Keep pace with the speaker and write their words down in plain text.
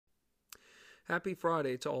Happy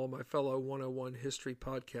Friday to all my fellow 101 History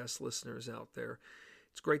Podcast listeners out there.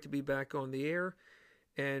 It's great to be back on the air,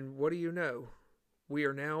 and what do you know? We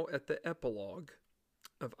are now at the epilogue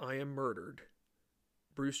of I Am Murdered,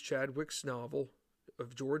 Bruce Chadwick's novel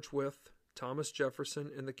of George Wythe, Thomas Jefferson,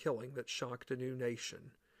 and the killing that shocked a new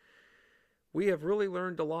nation. We have really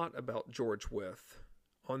learned a lot about George Wythe.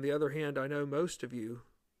 On the other hand, I know most of you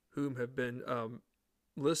whom have been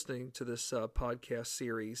listening to this podcast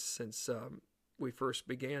series since we first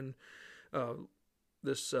began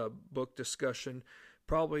this book discussion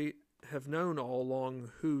probably have known all along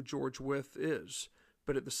who George Wythe is.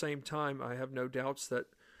 But at the same time, I have no doubts that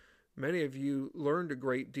many of you learned a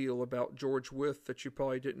great deal about George Wythe that you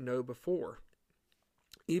probably didn't know before.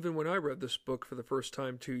 Even when I read this book for the first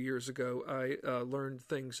time 2 years ago, I learned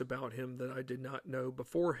things about him that I did not know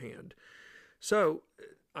beforehand. So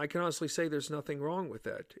I can honestly say there's nothing wrong with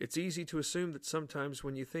that. It's easy to assume that sometimes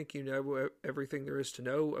when you think you know everything there is to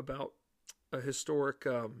know about a historic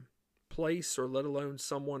place, or let alone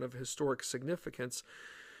someone of historic significance,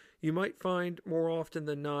 you might find more often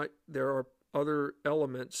than not there are other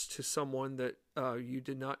elements to someone that you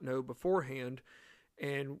did not know beforehand.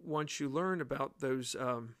 And once you learn about those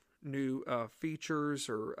new features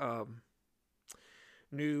or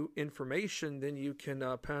new information, then you can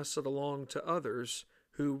pass it along to others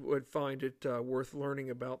who would find it worth learning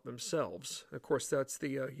about themselves. Of course, that's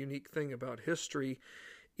the unique thing about history,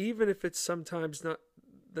 even if it's sometimes not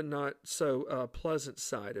the not so pleasant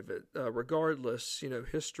side of it. Regardless,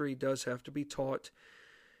 history does have to be taught,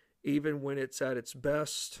 even when it's at its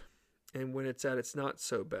best and when it's at its not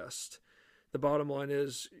so best. The bottom line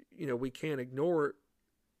is, we can't ignore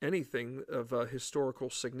anything of historical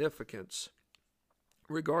significance,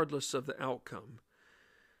 regardless of the outcome.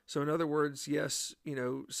 So in other words, yes,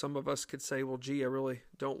 some of us could say, well, gee, I really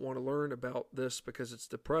don't want to learn about this because it's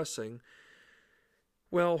depressing.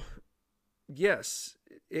 Well, yes,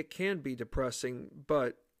 it can be depressing,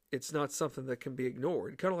 but it's not something that can be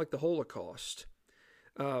ignored. Kind of like the Holocaust.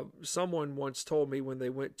 Someone once told me when they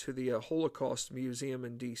went to the Holocaust Museum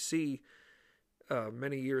in D.C.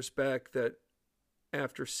 Many years back that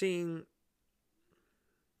after seeing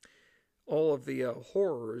all of the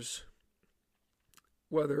horrors,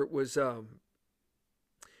 whether it was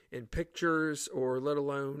in pictures or let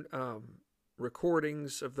alone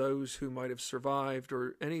recordings of those who might have survived,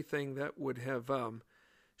 or anything that would have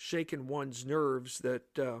shaken one's nerves, that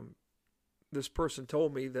this person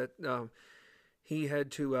told me that he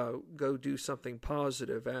had to go do something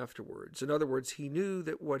positive afterwards. In other words, he knew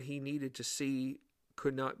that what he needed to see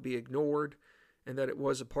could not be ignored and that it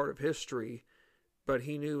was a part of history, but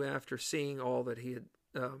he knew after seeing all that he had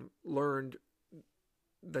learned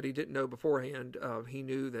that he didn't know beforehand, he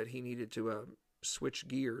knew that he needed to switch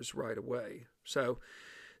gears right away. So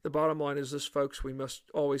the bottom line is this, folks: we must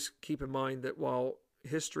always keep in mind that while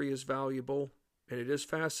history is valuable and it is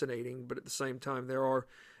fascinating, but at the same time there are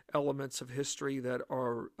elements of history that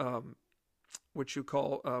are what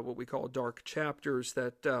we call dark chapters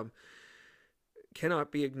that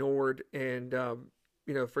cannot be ignored. And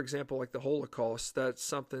for example, like the Holocaust, that's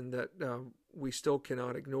something that we still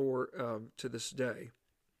cannot ignore to this day.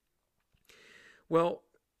 Well,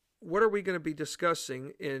 what are we going to be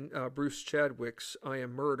discussing in Bruce Chadwick's I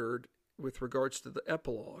Am Murdered with regards to the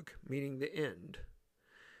epilogue, meaning the end?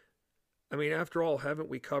 I mean, after all, haven't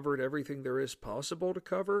we covered everything there is possible to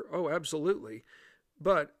cover? Oh, absolutely.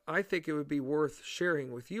 But I think it would be worth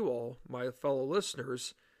sharing with you all, my fellow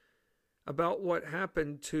listeners, about what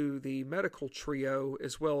happened to the medical trio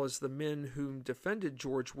as well as the men whom defended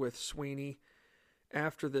George Wythe Sweeney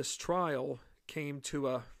after this trial came to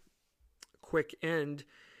a quick end,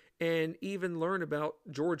 and even learn about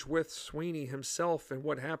George Wythe Sweeney himself and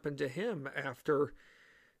what happened to him after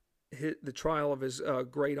the trial of his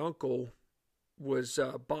great uncle was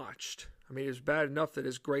botched. I mean, it was bad enough that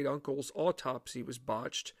his great uncle's autopsy was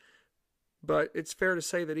botched, but it's fair to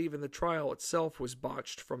say that even the trial itself was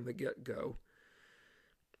botched from the get-go.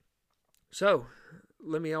 So,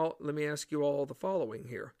 let me ask you all the following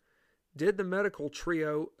here. Did the medical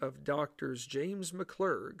trio of doctors James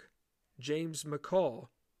McClurg, James McCaw,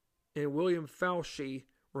 and William Fauci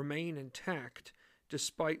remain intact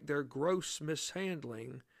despite their gross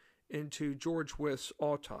mishandling into George Wythe's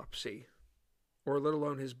autopsy, or let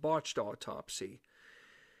alone his botched autopsy?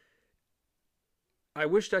 I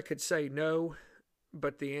wished I could say no,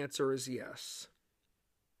 but the answer is yes.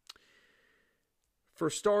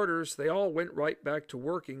 For starters, they all went right back to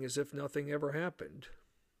working as if nothing ever happened.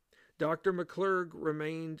 Dr. McClurg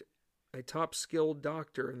remained a top-skilled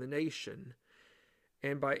doctor in the nation,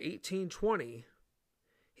 and by 1820,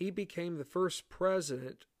 he became the first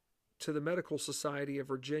president to the Medical Society of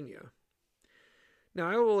Virginia. Now,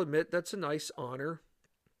 I will admit that's a nice honor,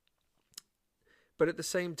 but at the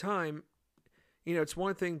same time, it's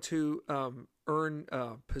one thing to earn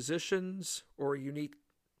positions or unique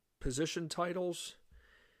position titles.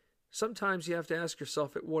 Sometimes you have to ask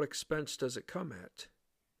yourself, at what expense does it come at?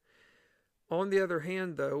 On the other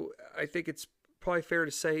hand, though, I think it's probably fair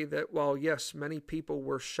to say that while, yes, many people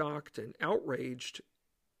were shocked and outraged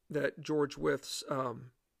that George Wyth's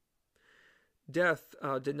death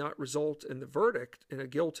did not result in a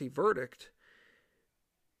guilty verdict,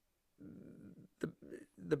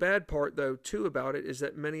 the bad part, though, too, about it is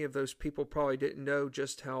that many of those people probably didn't know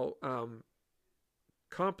just how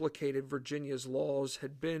complicated Virginia's laws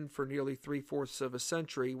had been for nearly 3/4 of a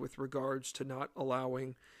century with regards to not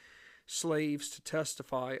allowing slaves to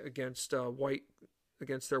testify against their white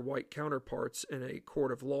counterparts in a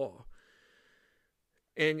court of law.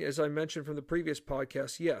 And as I mentioned from the previous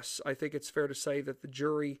podcast, yes, I think it's fair to say that the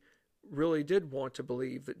jury really did want to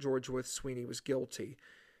believe that George Wyth Sweeney was guilty.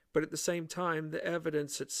 But at the same time, the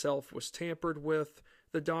evidence itself was tampered with.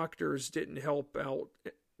 The doctors didn't help out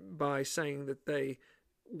by saying that they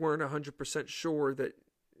weren't 100% sure that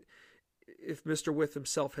if Mr. Wyth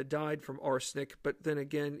himself had died from arsenic, but then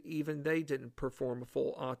again, even they didn't perform a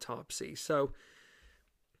full autopsy. So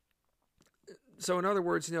in other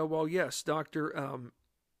words, while yes, Dr.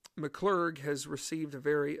 McClurg has received a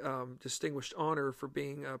very distinguished honor for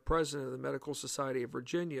being president of the Medical Society of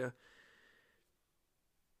Virginia,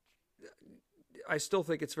 I still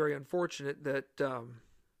think it's very unfortunate that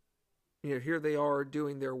here they are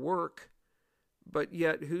doing their work, but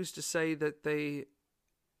yet who's to say that they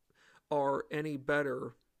are any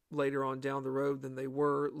better later on down the road than they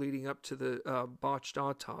were leading up to the botched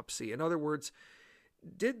autopsy? In other words,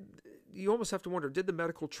 you almost have to wonder, did the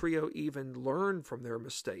medical trio even learn from their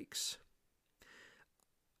mistakes?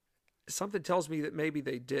 Something tells me that maybe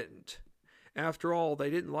they didn't. After all, they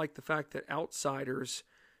didn't like the fact that outsiders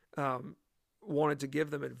wanted to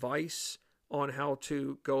give them advice on how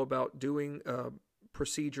to go about doing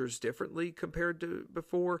procedures differently compared to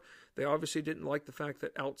before. They obviously didn't like the fact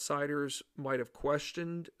that outsiders might have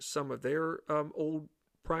questioned some of their old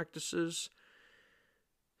practices.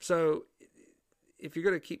 So if you're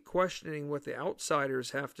going to keep questioning what the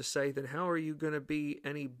outsiders have to say, then how are you going to be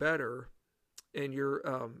any better in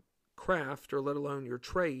your craft, or let alone your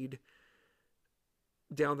trade,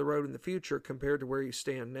 down the road in the future compared to where you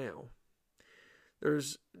stand now?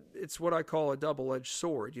 It's what I call a double-edged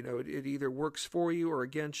sword. It either works for you or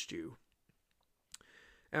against you.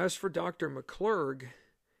 As for Dr. McClurg,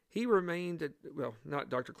 he remained not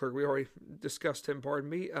Dr. Clerg, we already discussed him,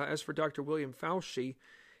 pardon me. As for Dr. William Fauci,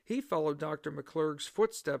 he followed Dr. McClurg's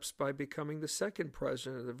footsteps by becoming the second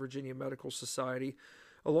president of the Virginia Medical Society,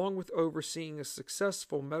 along with overseeing a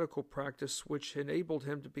successful medical practice which enabled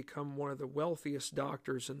him to become one of the wealthiest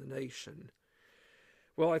doctors in the nation.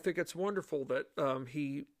 Well, I think it's wonderful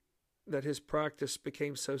that his practice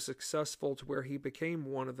became so successful to where he became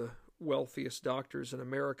one of the wealthiest doctors in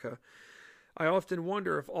America. I often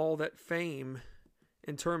wonder if all that fame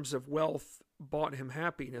in terms of wealth bought him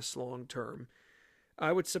happiness long term.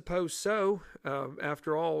 I would suppose so.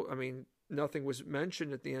 After all, nothing was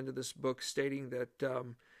mentioned at the end of this book stating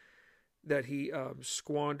that he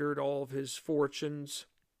squandered all of his fortunes,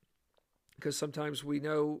 because sometimes we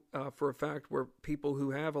know for a fact where people who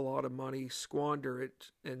have a lot of money squander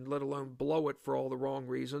it, and let alone blow it for all the wrong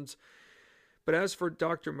reasons. But as for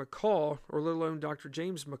Dr. McCaw, or let alone Dr.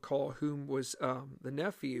 James McCaw, whom was the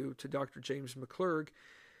nephew to Dr. James McClurg,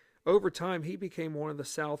 over time he became one of the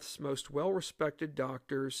South's most well-respected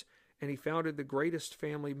doctors, and he founded the greatest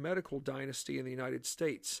family medical dynasty in the United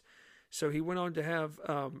States. So he went on to have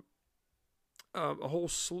a whole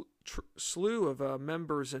slew of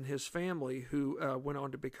members in his family who went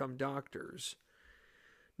on to become doctors.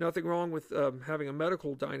 Nothing wrong with having a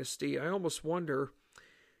medical dynasty. I almost wonder,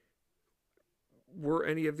 were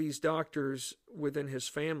any of these doctors within his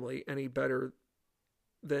family any better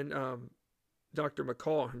than Dr.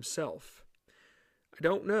 McCaw himself? I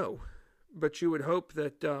don't know, but you would hope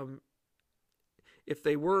that if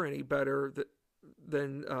they were any better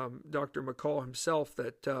than Dr. McCaw himself,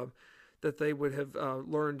 that they would have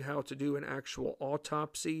learned how to do an actual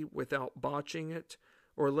autopsy without botching it,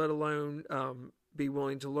 or let alone be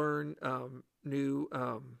willing to learn new,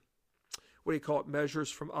 measures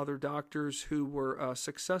from other doctors who were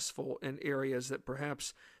successful in areas that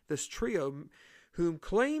perhaps this trio, whom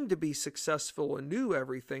claimed to be successful and knew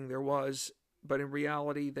everything there was, but in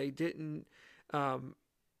reality they didn't,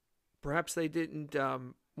 perhaps they didn't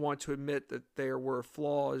want to admit that there were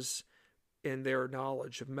flaws in their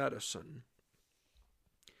knowledge of medicine.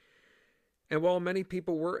 And while many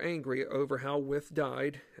people were angry over how Wythe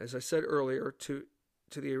died, as I said earlier, to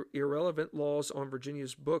the irrelevant laws on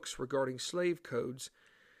Virginia's books regarding slave codes,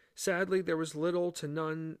 sadly there was little to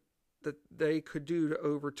none that they could do to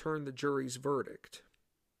overturn the jury's verdict.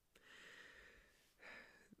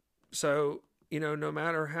 So, no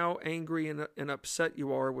matter how angry and upset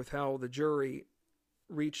you are with how the jury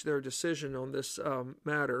reached their decision on this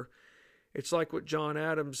matter, it's like what John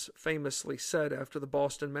Adams famously said after the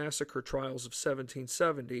Boston Massacre trials of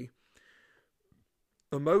 1770: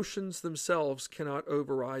 emotions themselves cannot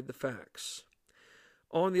override the facts.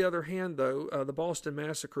 On the other hand, though, the Boston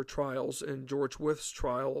Massacre trials and George Wythe's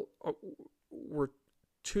trial were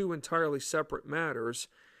two entirely separate matters.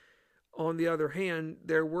 On the other hand,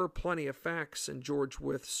 there were plenty of facts in George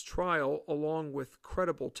Wythe's trial, along with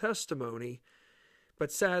credible testimony,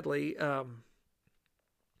 but sadly,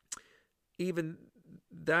 even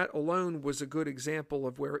that alone was a good example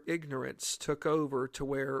of where ignorance took over to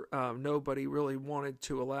where nobody really wanted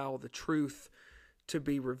to allow the truth to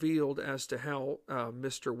be revealed as to how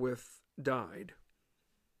Mr. Wythe died.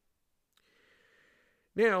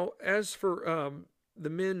 Now, as for the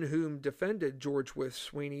men whom defended George Wythe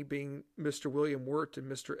Sweeney, being Mr. William Wirt and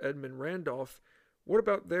Mr. Edmund Randolph, what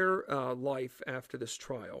about their life after this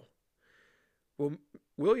trial? Well,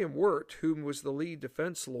 William Wirt, whom was the lead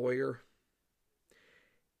defense lawyer,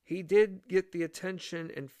 he did get the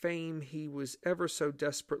attention and fame he was ever so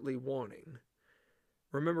desperately wanting.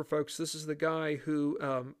 Remember, folks, this is the guy who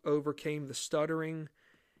overcame the stuttering,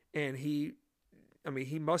 and he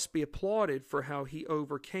must be applauded for how he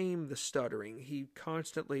overcame the stuttering. He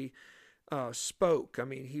constantly spoke.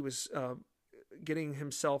 He was getting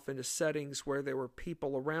himself into settings where there were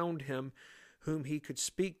people around him whom he could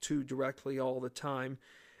speak to directly all the time.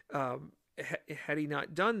 Had he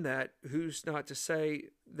not done that, who's to say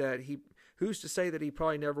that he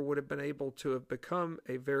probably never would have been able to have become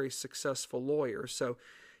a very successful lawyer? So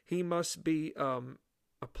he must be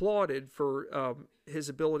applauded for his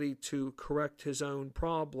ability to correct his own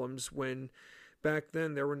problems when back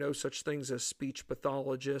then there were no such things as speech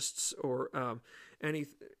pathologists or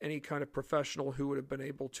any kind of professional who would have been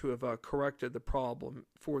able to have corrected the problem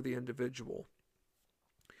for the individual.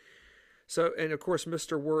 So, and of course,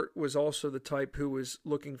 Mr. Wirt was also the type who was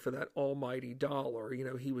looking for that almighty dollar.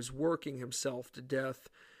 He was working himself to death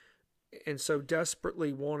and so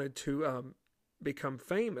desperately wanted to become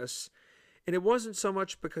famous. And it wasn't so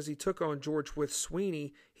much because he took on George Wythe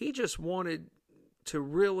Sweeney. He just wanted to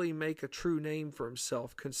really make a true name for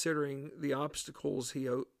himself, considering the obstacles he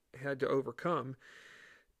had to overcome.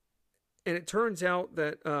 And it turns out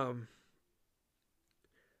that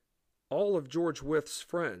all of George Wythe's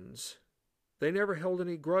friends, they never held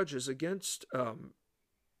any grudges against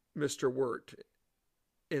Mr. Wirt,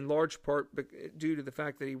 in large part due to the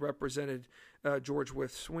fact that he represented George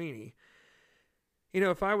Wythe Sweeney.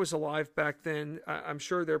 If I was alive back then, I'm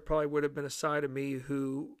sure there probably would have been a side of me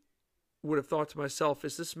who would have thought to myself,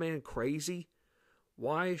 is this man crazy?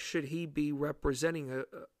 Why should he be representing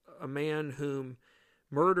a man whom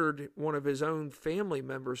murdered one of his own family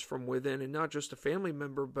members from within, and not just a family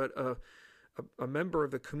member, but a member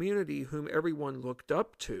of the community whom everyone looked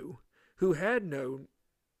up to, who had no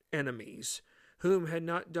enemies, whom had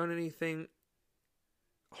not done anything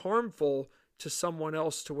harmful to someone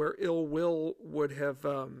else to where ill will would have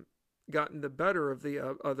gotten the better of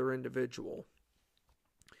the other individual.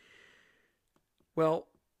 Well,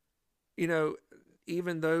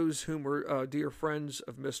 even those whom were dear friends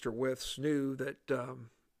of Mr. Wythe's knew that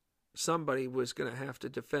somebody was going to have to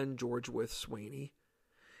defend George Wythe Sweeney,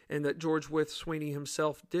 and that George Wythe Sweeney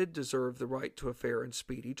himself did deserve the right to a fair and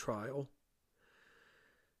speedy trial.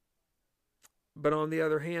 But on the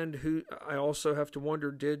other hand, I also have to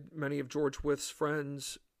wonder, did many of George Wythe's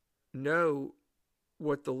friends know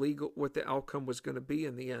what the outcome was going to be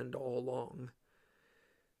in the end all along?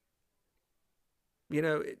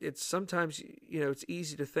 It's sometimes, it's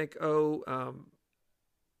easy to think,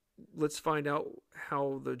 let's find out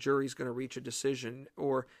how the jury's going to reach a decision,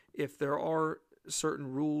 or if there are certain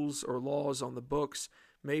rules or laws on the books,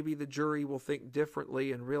 maybe the jury will think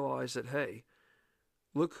differently and realize that, hey,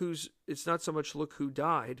 it's not so much look who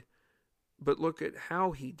died, but look at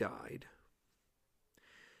how he died.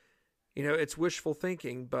 It's wishful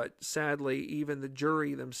thinking, but sadly, even the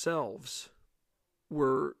jury themselves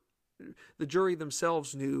knew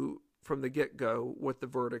from the get-go what the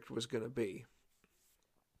verdict was going to be.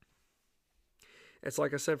 It's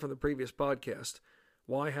like I said from the previous podcast,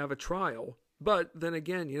 why have a trial? But then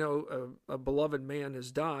again, a beloved man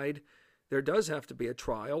has died. There does have to be a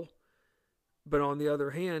trial. But on the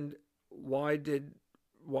other hand, why did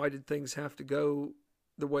things have to go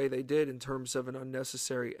the way they did in terms of an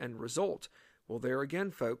unnecessary end result. Well, there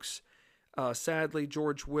again, folks, sadly,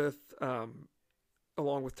 George Wythe,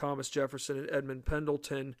 along with Thomas Jefferson and Edmund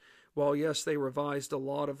Pendleton, while yes, they revised a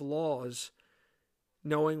lot of laws,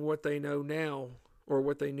 knowing what they know now, or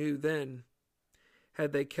what they knew then,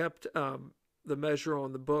 had they kept the measure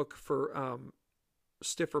on the book for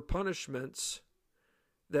stiffer punishments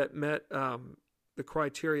that met the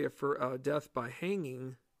criteria for death by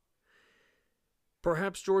hanging,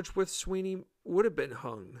 perhaps George Wythe Sweeney would have been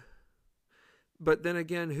hung. But then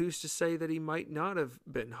again, who's to say that he might not have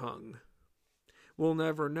been hung? We'll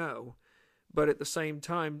never know. But at the same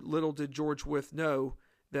time, little did George Wythe know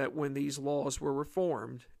that when these laws were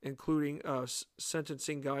reformed, including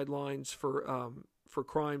sentencing guidelines for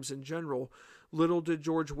crimes in general, little did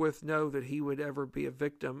George Wythe know that he would ever be a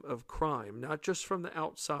victim of crime, not just from the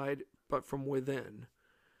outside, but from within.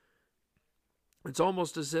 It's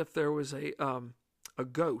almost as if there was a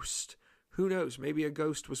ghost. Who knows? Maybe a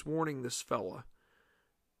ghost was warning this fella.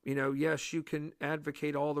 You know, yes, you can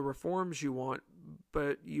advocate all the reforms you want,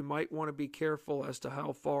 but you might want to be careful as to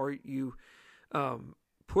how far you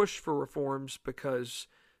push for reforms, because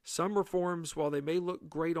some reforms, while they may look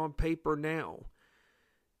great on paper now,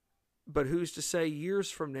 but who's to say years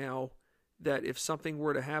from now that if something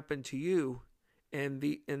were to happen to you and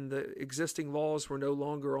the existing laws were no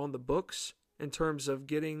longer on the books in terms of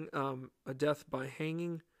getting a death by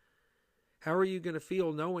hanging, how are you going to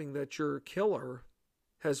feel knowing that your killer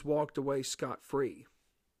has walked away scot-free?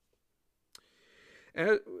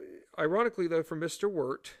 Ironically, though, for Mr.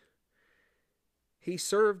 Wirt, he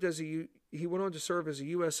went on to serve as a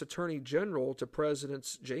U.S. Attorney General to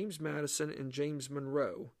Presidents James Madison and James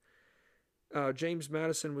Monroe. James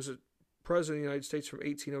Madison was a president of the United States from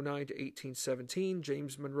 1809 to 1817.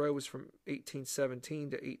 James Monroe was from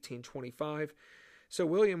 1817 to 1825. So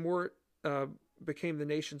William Wirt became the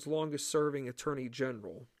nation's longest-serving Attorney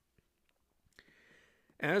General.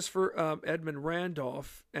 As for Edmund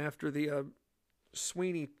Randolph, after the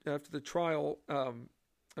trial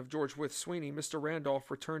of George Wythe Sweeney, Mr.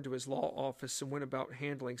 Randolph returned to his law office and went about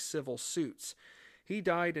handling civil suits. He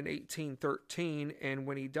died in 1813, and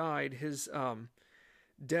when he died, his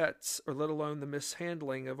debts, or let alone the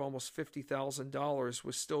mishandling of almost $50,000,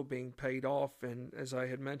 was still being paid off. And as I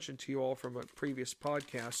had mentioned to you all from a previous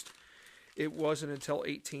podcast, it wasn't until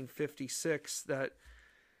 1856 that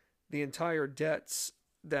the entire debts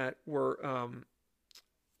that were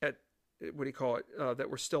that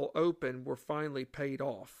were still open were finally paid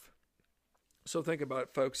off. So think about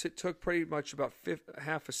it, folks. It took pretty much about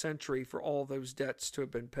half a century for all those debts to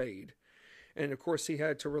have been paid. And of course, he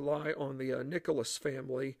had to rely on the Nicholas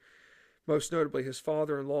family, most notably his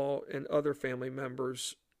father-in-law and other family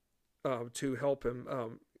members, to help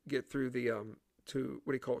him get through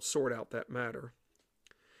sort out that matter.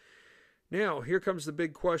 Now, here comes the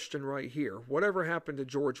big question right here. Whatever happened to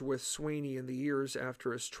George Wythe Sweeney in the years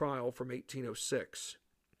after his trial from 1806?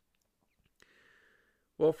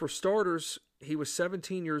 Well, for starters, he was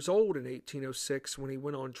 17 years old in 1806 when he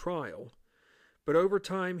went on trial. But over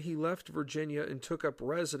time, he left Virginia and took up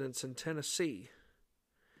residence in Tennessee.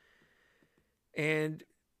 And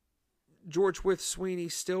George Wythe Sweeney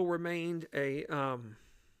still remained he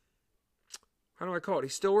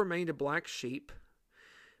still remained a black sheep.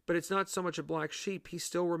 But it's not so much a black sheep, he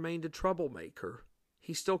still remained a troublemaker.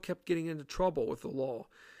 He still kept getting into trouble with the law.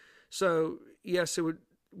 So, yes,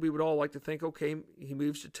 we would all like to think, okay, he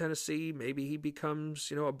moves to Tennessee, maybe he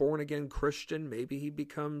becomes, a born-again Christian, maybe he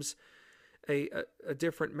becomes a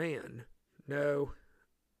different man. No,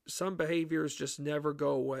 some behaviors just never go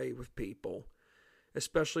away with people,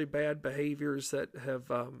 especially bad behaviors that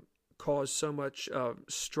have caused so much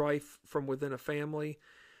strife from within a family,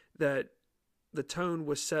 that the tone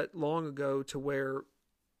was set long ago to where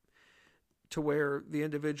the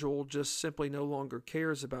individual just simply no longer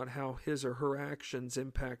cares about how his or her actions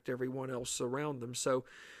impact everyone else around them. So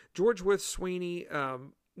George Wythe Sweeney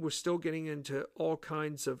was still getting into all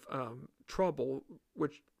kinds of trouble,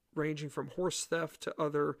 which ranging from horse theft to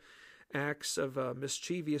other acts of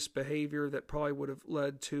mischievous behavior that probably would have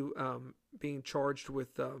led to being charged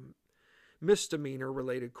with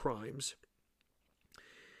misdemeanor-related crimes.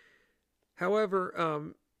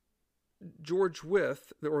 However, George Wythe,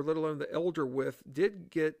 or let alone the elder Wythe, did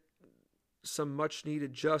get some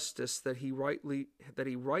much-needed justice that he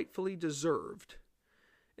rightfully deserved,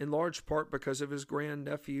 in large part because of his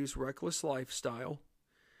grandnephew's reckless lifestyle.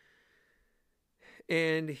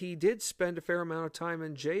 And he did spend a fair amount of time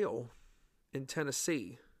in jail in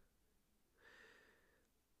Tennessee.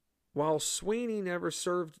 While Sweeney never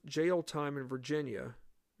served jail time in Virginia,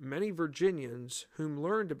 many Virginians whom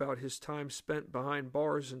learned about his time spent behind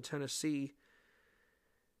bars in Tennessee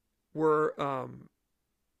were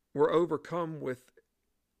overcome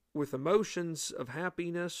with emotions of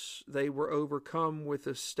happiness. They were overcome with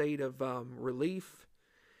a state of relief.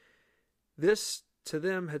 This to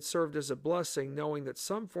them had served as a blessing, knowing that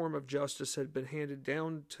some form of justice had been handed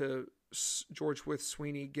down to George Wythe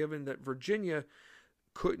Sweeney, given that Virginia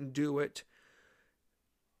couldn't do it.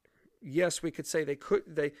 Yes, we could say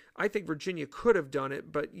I think Virginia could have done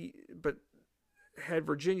it, but had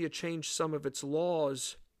Virginia changed some of its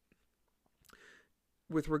laws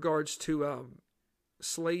with regards to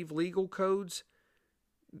slave legal codes,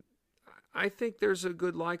 I think there's a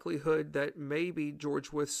good likelihood that maybe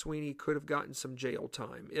George Wythe Sweeney could have gotten some jail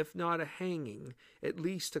time, if not a hanging, at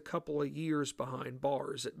least a couple of years behind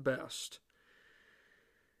bars at best.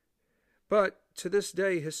 But to this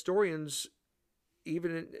day, historians,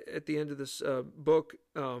 even at the end of this book,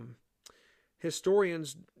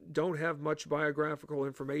 historians don't have much biographical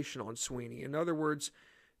information on Sweeney. In other words,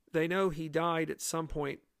 they know he died at some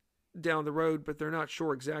point down the road, but they're not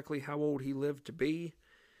sure exactly how old he lived to be.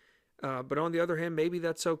 But on the other hand, maybe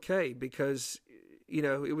that's okay, because,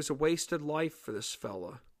 it was a wasted life for this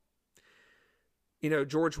fella.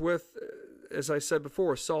 George Wythe, as I said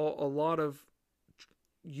before, saw a lot of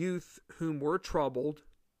youth whom were troubled,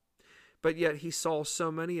 but yet he saw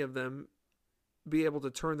so many of them be able to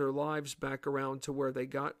turn their lives back around to where they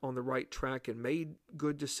got on the right track and made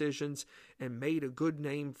good decisions and made a good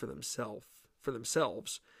name for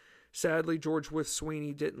themselves. Sadly, George Wythe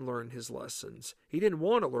Sweeney didn't learn his lessons. He didn't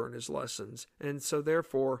want to learn his lessons, and so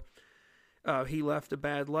therefore he left a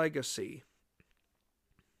bad legacy.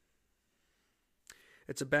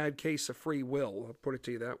 It's a bad case of free will, I'll put it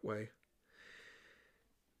to you that way.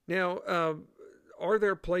 Now, are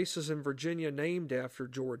there places in Virginia named after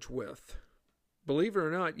George Wythe? Believe it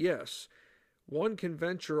or not, yes. One can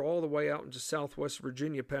venture all the way out into southwest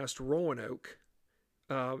Virginia past Roanoke,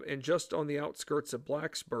 and just on the outskirts of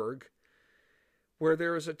Blacksburg, where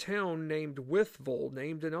there is a town named Wytheville,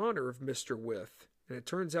 named in honor of Mr. Wythe. And it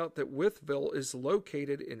turns out that Wytheville is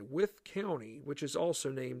located in Wythe County, which is also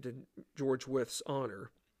named in George Wythe's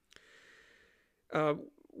honor.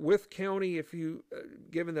 Wythe County,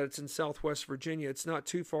 given that it's in southwest Virginia, it's not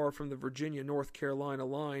too far from the Virginia-North Carolina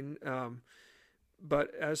line.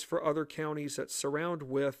 But as for other counties that surround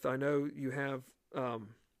Wythe, I know you have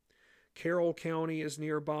Carroll County is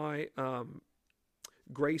nearby,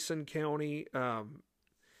 Grayson County,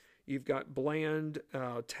 you've got Bland,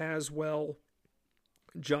 Tazewell,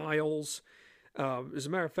 Giles. As a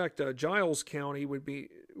matter of fact, Giles County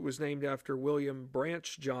was named after William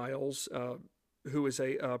Branch Giles, who is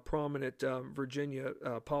a prominent Virginia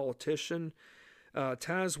politician.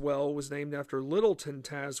 Tazewell was named after Littleton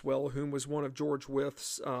Tazewell, whom was one of George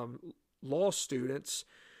Wythe's law students,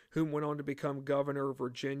 whom went on to become governor of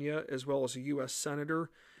Virginia as well as a U.S. senator.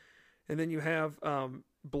 And then you have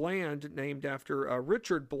Bland, named after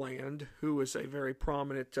Richard Bland, who was a very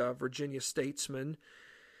prominent Virginia statesman.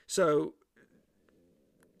 So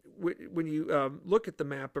when you look at the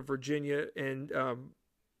map of Virginia, and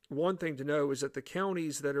one thing to know is that the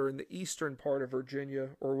counties that are in the eastern part of Virginia,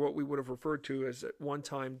 or what we would have referred to as at one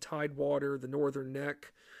time Tidewater, the Northern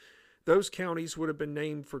Neck, those counties would have been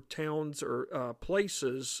named for towns or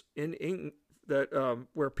places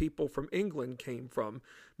where people from England came from,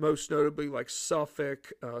 most notably like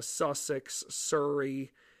Suffolk, Sussex,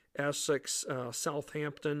 Surrey, Essex,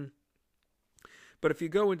 Southampton. But if you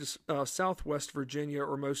go into southwest Virginia,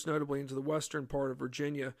 or most notably into the western part of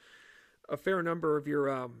Virginia, a fair number of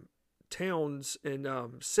your towns and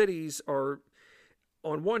cities are,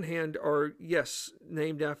 on one hand, yes,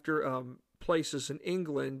 named after places in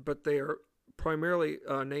England, but they are primarily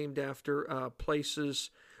named after places,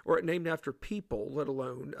 or named after people, let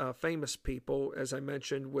alone famous people, as I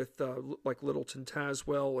mentioned, with like Littleton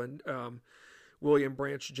Tazewell and William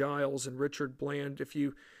Branch Giles and Richard Bland. If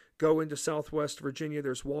you go into southwest Virginia,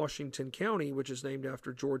 there's Washington County, which is named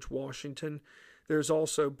after George Washington. There's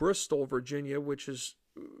also Bristol, Virginia, which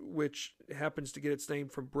happens to get its name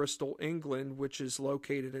from Bristol, England, which is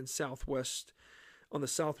located in on the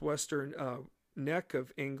southwestern neck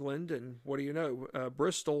of England. And what do you know?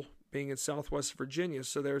 Bristol being in southwest Virginia.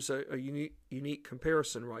 So there's a unique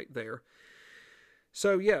comparison right there.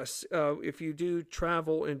 So yes, if you do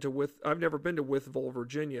travel into I've never been to Wytheville,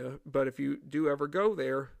 Virginia, but if you do ever go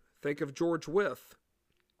there, think of George Wythe.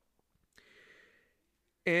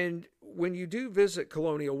 And when you do visit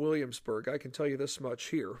Colonial Williamsburg, I can tell you this much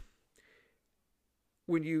here.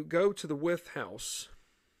 When you go to the Wythe House,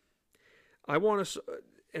 I want to,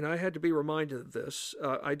 and I had to be reminded of this.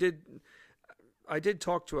 I I did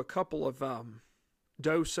talk to a couple of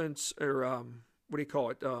docents, or what do you call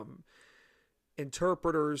it,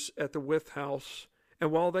 interpreters at the Wythe House,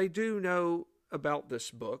 and while they do know about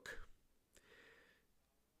this book,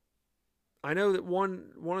 I know that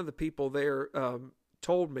one of the people there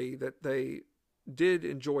told me that they did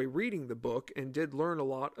enjoy reading the book and did learn a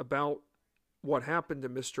lot about what happened to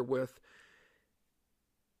Mr. Wythe.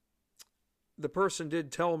 The person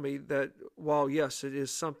did tell me that while, yes, it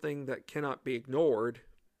is something that cannot be ignored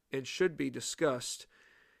and should be discussed,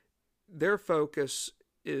 their focus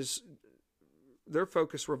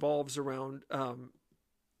revolves around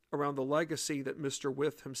the legacy that Mr.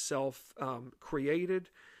 Wythe himself created,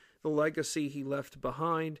 the legacy he left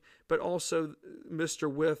behind, but also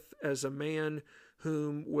Mr. Wythe as a man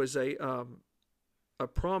whom was a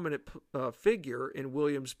prominent figure in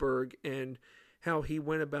Williamsburg, and how he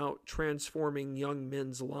went about transforming young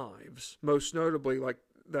men's lives, most notably like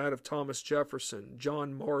that of Thomas Jefferson,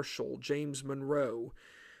 John Marshall, James Monroe,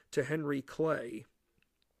 to Henry Clay,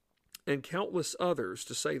 and countless others,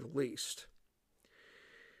 to say the least.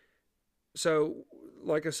 So,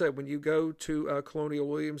 like I said, when you go to Colonial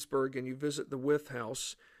Williamsburg and you visit the Wythe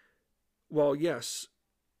House, while yes,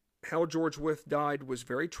 how George Wythe died was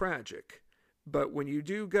very tragic, but when you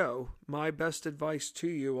do go, my best advice to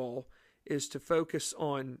you all is to focus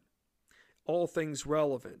on all things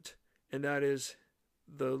relevant, and that is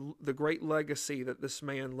the great legacy that this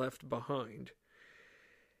man left behind.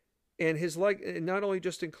 And not only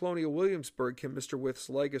just in Colonial Williamsburg can Mr.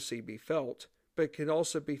 Wythe's legacy be felt, but can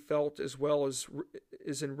also be felt as well as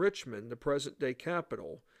in Richmond, the present-day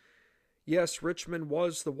capital. Yes, Richmond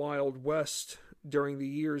was the Wild West during the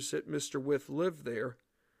years that Mr. Wythe lived there,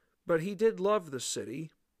 but he did love the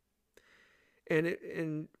city,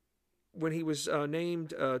 and when he was named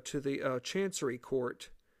to the Chancery Court,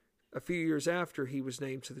 a few years after he was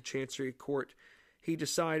named to the Chancery Court, he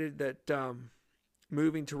decided that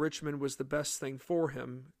moving to Richmond was the best thing for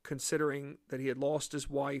him, considering that he had lost his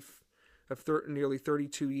wife of nearly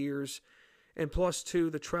 32 years, and plus two,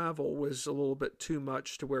 the travel was a little bit too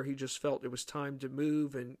much to where he just felt it was time to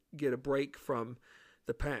move and get a break from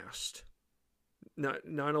the past. Not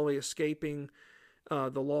only escaping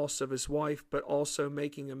the loss of his wife, but also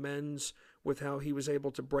making amends with how he was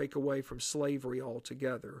able to break away from slavery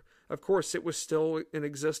altogether. Of course, it was still in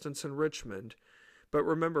existence in Richmond, but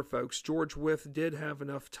remember, folks, George Wythe did have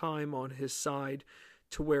enough time on his side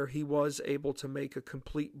to where he was able to make a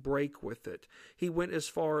complete break with it. He went as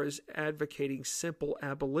far as advocating simple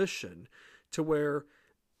abolition, to where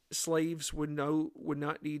slaves would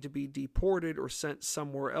not need to be deported or sent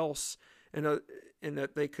somewhere else, and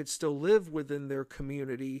that they could still live within their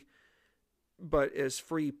community, but as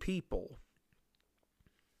free people.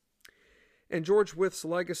 And George Wythe's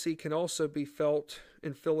legacy can also be felt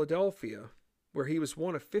in Philadelphia, where he was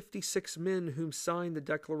one of 56 men whom signed the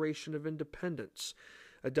Declaration of Independence,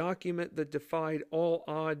 a document that defied all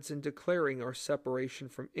odds in declaring our separation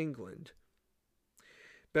from England.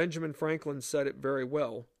 Benjamin Franklin said it very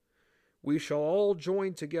well: "We shall all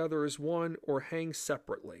join together as one or hang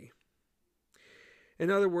separately." In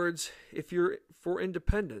other words, if you're for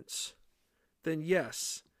independence, then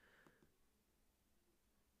yes,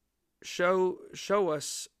 show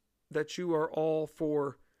us that you are all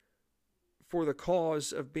for the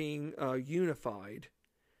cause of being unified.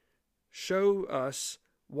 Show us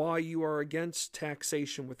why you are against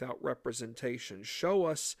taxation without representation. Show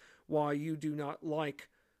us why you do not like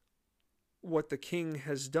what the king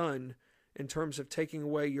has done in terms of taking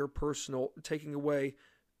away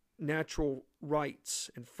natural rights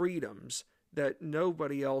and freedoms that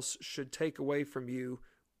nobody else should take away from you,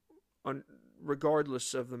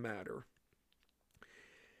 regardless of the matter.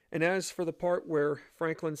 And as for the part where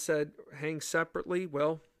Franklin said hang separately,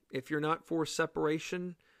 well, if you're not for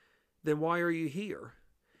separation, then why are you here?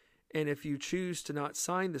 And if you choose to not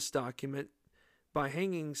sign this document, by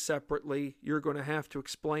hanging separately, you're going to have to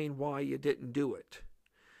explain why you didn't do it.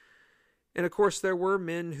 And of course, there were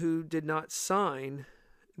men who did not sign.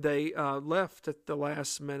 They left at the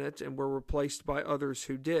last minute and were replaced by others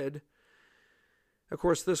who did. Of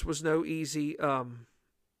course, this was no easy,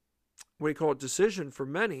 decision for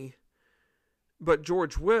many. But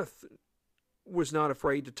George Wythe was not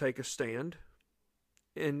afraid to take a stand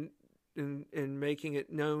in making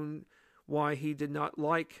it known why he did not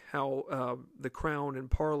like how the Crown and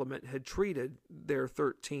Parliament had treated their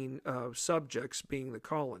 13 subjects, being the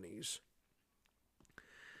colonies.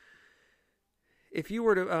 If you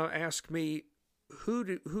were to ask me, who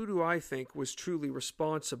do I think was truly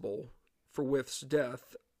responsible for Wythe's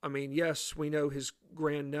death? I mean, yes, we know his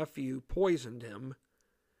grandnephew poisoned him,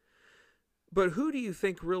 But who do you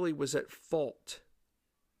think really was at fault?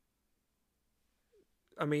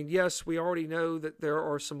 I mean, yes, we already know that there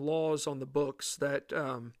are some laws on the books that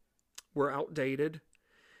were outdated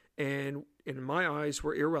and, in my eyes,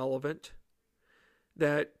 were irrelevant,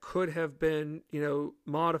 that could have been,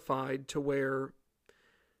 modified to where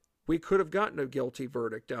we could have gotten a guilty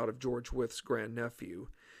verdict out of George Wyth's grandnephew.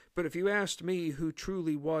 But if you asked me who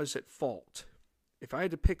truly was at fault, if I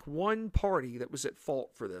had to pick one party that was at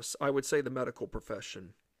fault for this, I would say the medical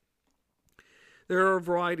profession. There are a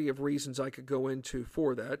variety of reasons I could go into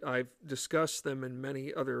for that. I've discussed them in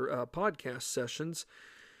many other podcast sessions.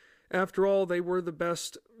 After all, they were the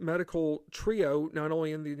best medical trio, not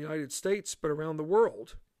only in the United States, but around the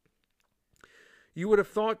world. You would have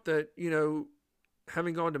thought that,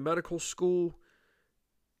 having gone to medical school,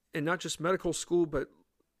 and not just medical school, but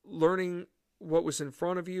learning what was in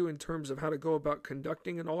front of you in terms of how to go about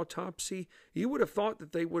conducting an autopsy, you would have thought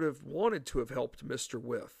that they would have wanted to have helped Mr.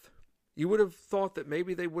 Wyth. You would have thought that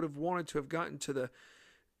maybe they would have wanted to have gotten to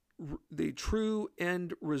the true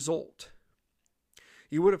end result.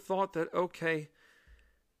 You would have thought that, okay,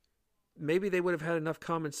 maybe they would have had enough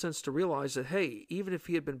common sense to realize that, hey, even if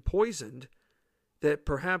he had been poisoned, that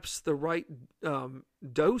perhaps the right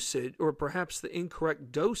dosage or perhaps the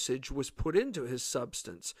incorrect dosage was put into his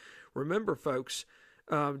substance. Remember, folks,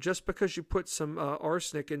 just because you put some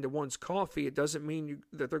arsenic into one's coffee, it doesn't mean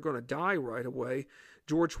that they're going to die right away.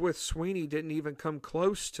 George Wyth Sweeney didn't even come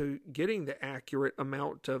close to getting the accurate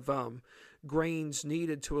amount of grains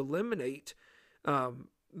needed to eliminate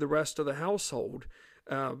the rest of the household.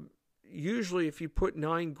 Usually, if you put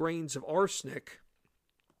 9 grains of arsenic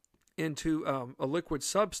into a liquid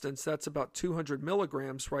substance, that's about 200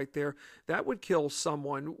 milligrams right there. That would kill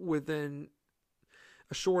someone within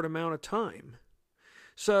a short amount of time.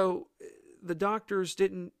 So the doctors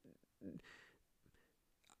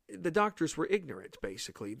were ignorant,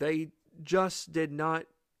 basically. They just did not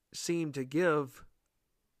seem to give,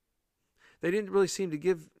 they didn't seem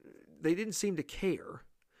to care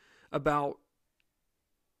about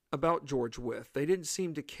George Wyth. They didn't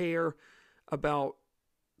seem to care about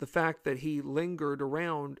the fact that he lingered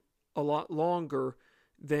around a lot longer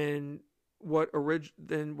than what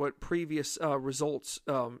previous results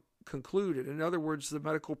concluded. In other words, the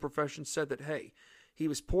medical profession said that, hey, he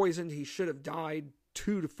was poisoned. He should have died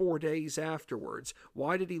 2 to 4 days afterwards.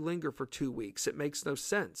 Why did he linger for 2 weeks? It makes no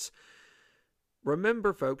sense.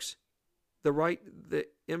 Remember, folks, the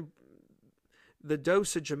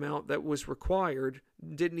dosage amount that was required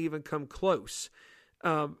didn't even come close.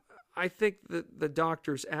 I think that the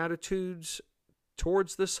doctor's attitudes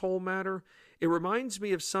towards this whole matter, it reminds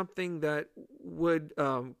me of something that would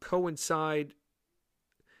coincide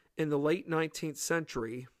in the late 19th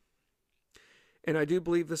century. And I do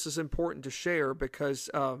believe this is important to share because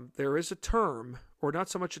there is a term, or not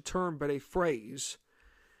so much a term, but a phrase.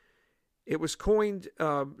 It was coined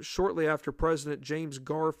shortly after President James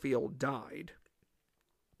Garfield died.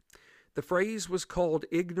 The phrase was called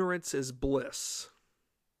 "ignorance is bliss."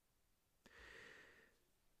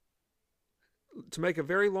 To make a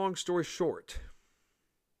very long story short,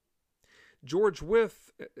 George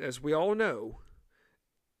Wyth, as we all know,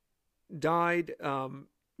 died.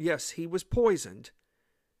 Yes, he was poisoned,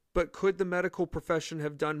 but could the medical profession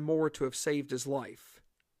have done more to have saved his life?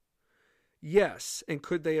 Yes, and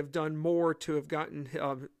could they have done more to have gotten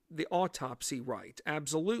the autopsy right?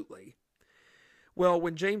 Absolutely. Well,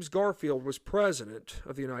 when James Garfield was president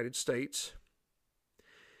of the United States,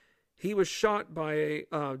 he was shot by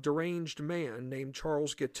a deranged man named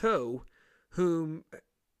Charles Guiteau, whom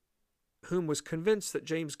was convinced that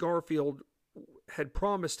James Garfield had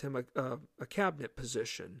promised him a cabinet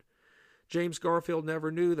position. James Garfield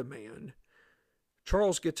never knew the man.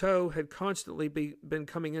 Charles Guiteau had constantly been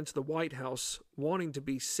coming into the White House wanting to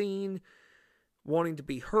be seen, wanting to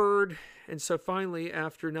be heard, and so finally,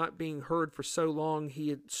 after not being heard for so long, he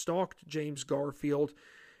had stalked James Garfield,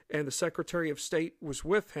 and the Secretary of State was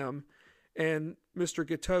with him, and Mr.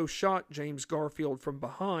 Guiteau shot James Garfield from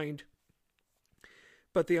behind.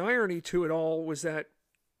 But the irony to it all was that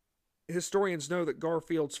historians know that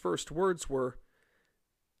Garfield's first words were,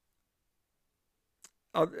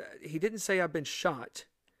 he didn't say, "I've been shot."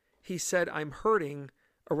 He said, "I'm hurting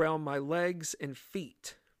around my legs and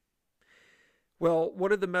feet." Well, what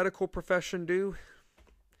did the medical profession do?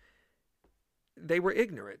 They were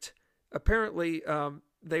ignorant. Apparently,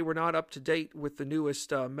 they were not up to date with the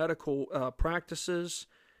newest medical practices.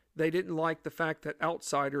 They didn't like the fact that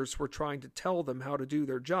outsiders were trying to tell them how to do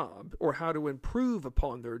their job or how to improve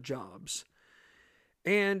upon their jobs.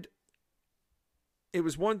 And it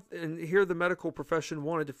was and here the medical profession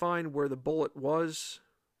wanted to find where the bullet was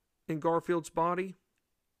in Garfield's body?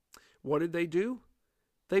 What did they do?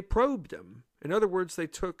 They probed him. In other words, they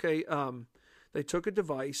took a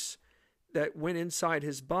device that went inside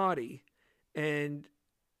his body, and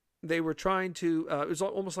they were trying to, it was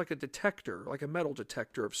almost like a detector, like a metal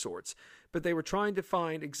detector of sorts, but they were trying to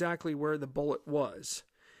find exactly where the bullet was.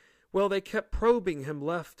 Well, they kept probing him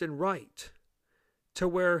left and right to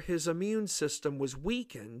where his immune system was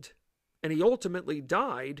weakened, and he ultimately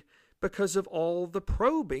died because of all the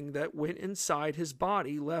probing that went inside his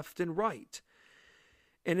body left and right.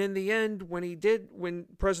 And in the end, when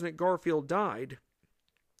President Garfield died,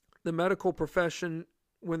 the medical profession,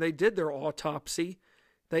 when they did their autopsy,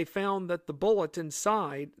 they found that the bullet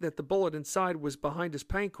inside was behind his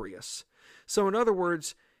pancreas. So in other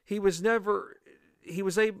words, the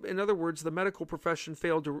medical profession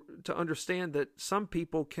failed to understand that some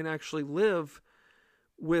people can actually live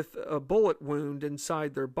with a bullet wound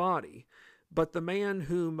inside their body. But the man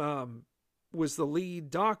whom was the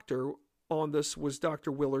lead doctor on this was Dr.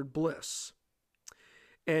 Willard Bliss.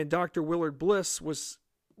 And Dr. Willard Bliss was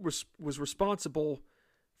responsible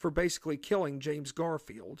for basically killing James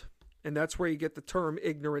Garfield. And that's where you get the term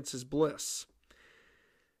ignorance is bliss.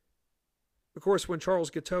 Of course, when Charles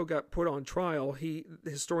Guiteau got put on trial,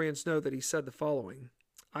 historians know that he said the following: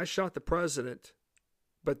 "I shot the president,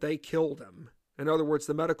 but they killed him." In other words,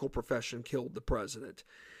 the medical profession killed the president.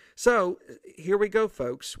 So here we go,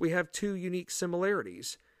 folks. We have two unique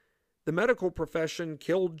similarities. The medical profession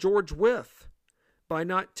killed George Wythe by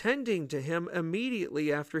not tending to him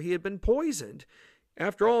immediately after he had been poisoned.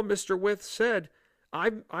 After all, Mr. Wythe said,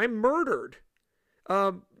 I'm murdered.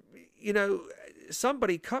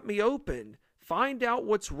 Somebody cut me open. Find out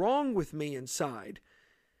what's wrong with me inside.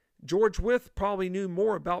 George Wythe probably knew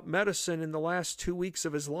more about medicine in the last 2 weeks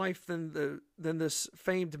of his life than this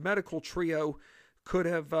famed medical trio could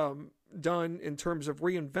have done in terms of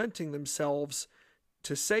reinventing themselves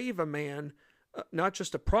to save a man, not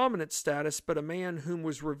just a prominent status, but a man whom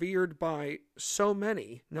was revered by so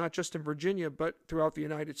many, not just in Virginia, but throughout the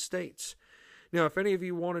United States. Now, if any of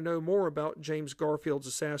you want to know more about James Garfield's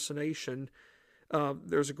assassination,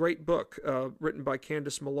 there's a great book written by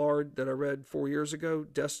Candace Millard that I read 4 years ago,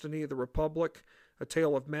 Destiny of the Republic, A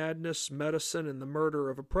Tale of Madness, Medicine, and the Murder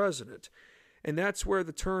of a President. And that's where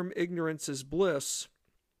the term ignorance is bliss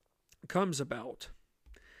comes about.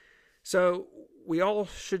 So we all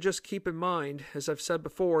should just keep in mind, as I've said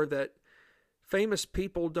before, that famous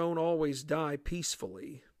people don't always die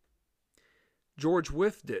peacefully. George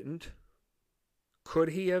Wythe didn't. Could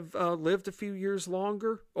he have lived a few years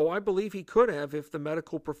longer? Oh, I believe he could have if the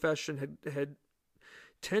medical profession had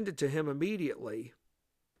tended to him immediately.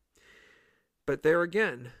 But there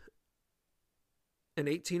again, in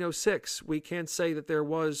 1806, we can say that there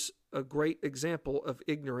was a great example of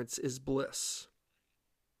ignorance is bliss.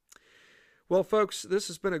 Well, folks, this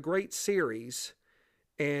has been a great series,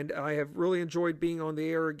 and I have really enjoyed being on the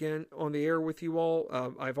air with you all.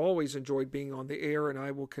 I've always enjoyed being on the air, and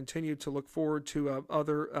I will continue to look forward to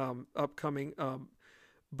other upcoming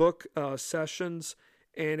book sessions.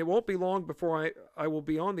 And it won't be long before I will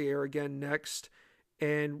be on the air again next.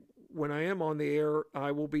 And when I am on the air,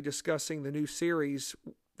 I will be discussing the new series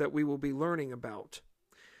that we will be learning about.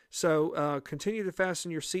 So continue to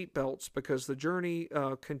fasten your seatbelts, because the journey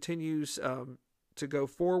continues to go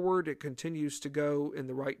forward. It continues to go in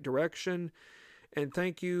the right direction. And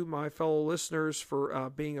thank you, my fellow listeners, for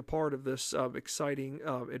being a part of this exciting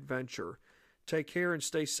adventure. Take care and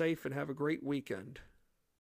stay safe and have a great weekend.